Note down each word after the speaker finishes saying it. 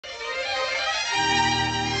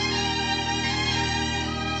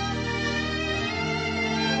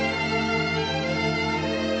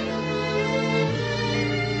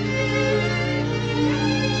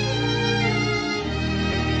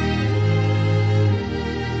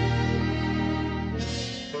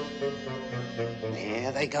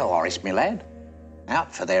they go, Horace, my lad.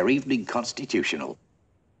 Out for their evening constitutional.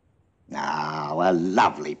 Oh, a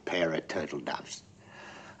lovely pair of turtle doves.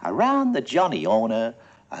 Around the Johnny Horner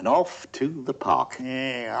and off to the park.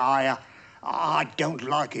 Yeah, I don't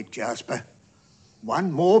like it, Jasper.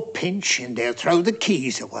 One more pinch and they'll throw the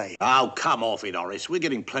keys away. Oh, come off it, Horace. We're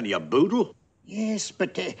getting plenty of boodle. Yes,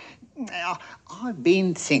 but I've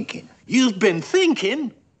been thinking. You've been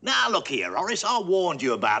thinking? Now, look here, Horace. I warned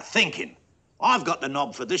you about thinking. I've got the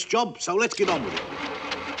knob for this job, so let's get on with it.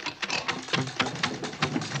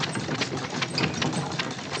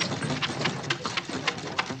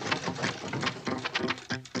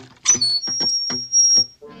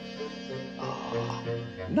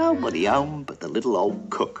 Nobody home but the little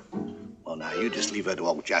old cook. Well, now, you just leave her to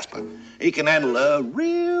old Jasper. He can handle her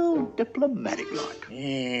real diplomatic-like.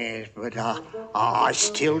 Yes, but I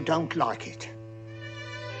still don't like it.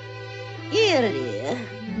 Here, dear.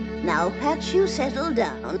 Now, Pat, you settle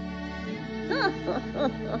down.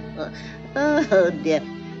 Oh, dear.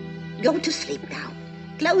 Go to sleep now.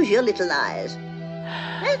 Close your little eyes.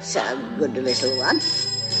 That's a good little one.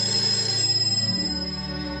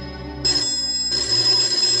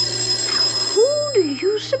 Who do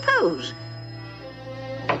you suppose?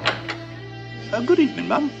 Good evening,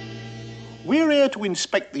 Mum. We're here to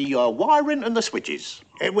inspect the wiring and the switches.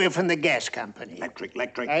 We're from the gas company. Electric.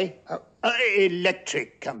 Eh?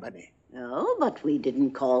 Electric company. No, but we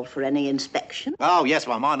didn't call for any inspection. Oh, yes,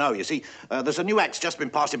 Mum, I know. You see, there's a new act's just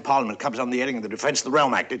been passed in Parliament. It comes under the heading of the Defence of the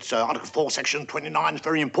Realm Act. It's Article 4, Section 29. It's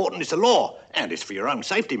very important. It's a law. And it's for your own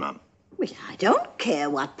safety, Mum. Well, I don't care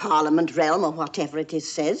what Parliament realm or whatever it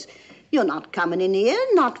is says. You're not coming in here,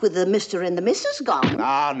 not with the Mr. and the Mrs. gone.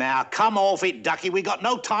 Oh, now, come off it, Ducky. We got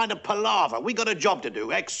no time to palaver. We got a job to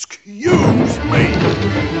do. Excuse me.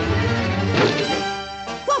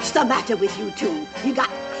 What's the matter with you two? You got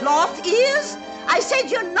cloth ears? I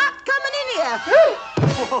said you're not coming in here.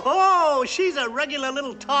 Oh, she's a regular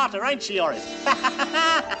little tartar, ain't she, Horace?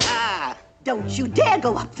 Don't you dare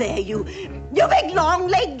go up there, you big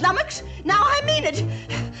long-legged lummox. Now I mean it.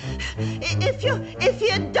 If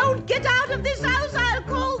you don't get out of this house, I'll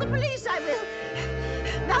call the police, I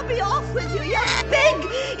will. Now be off with you,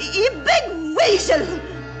 you big weasel.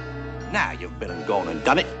 Now you've been and gone and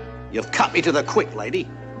done it. You've cut me to the quick, lady.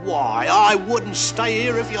 Why, I wouldn't stay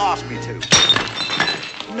here if you asked me to.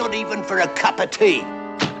 Not even for a cup of tea.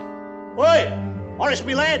 Wait, Horace,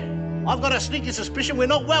 me lad, I've got a sneaky suspicion we're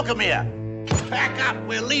not welcome here. Pack up,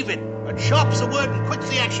 we're leaving. And sharp's the word and quick's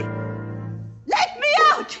the action. Let me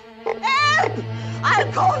out! Help!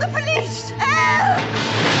 I'll call the police! Help!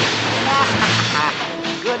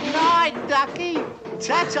 Good night, Ducky.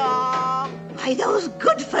 Ta-ta! Why, those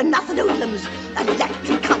good-for-nothing hoodlums,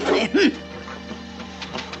 electric company.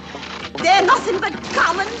 They're nothing but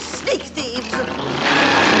common sneak thieves.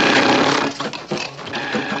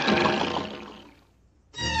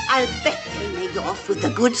 I'll bet they made off with the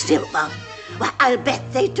good silver. Well, I'll bet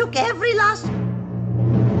they took every last...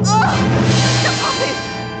 Oh!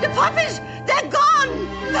 The puppies! They're gone!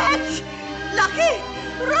 Fetch! Lucky!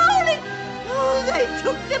 Rolling! Oh, they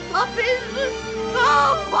took the puppies!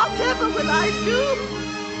 Oh, whatever will I do?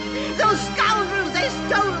 Those scoundrels, they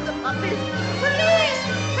stole the puppies! Police!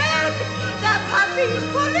 Help! The puppies!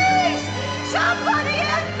 Police! Somebody!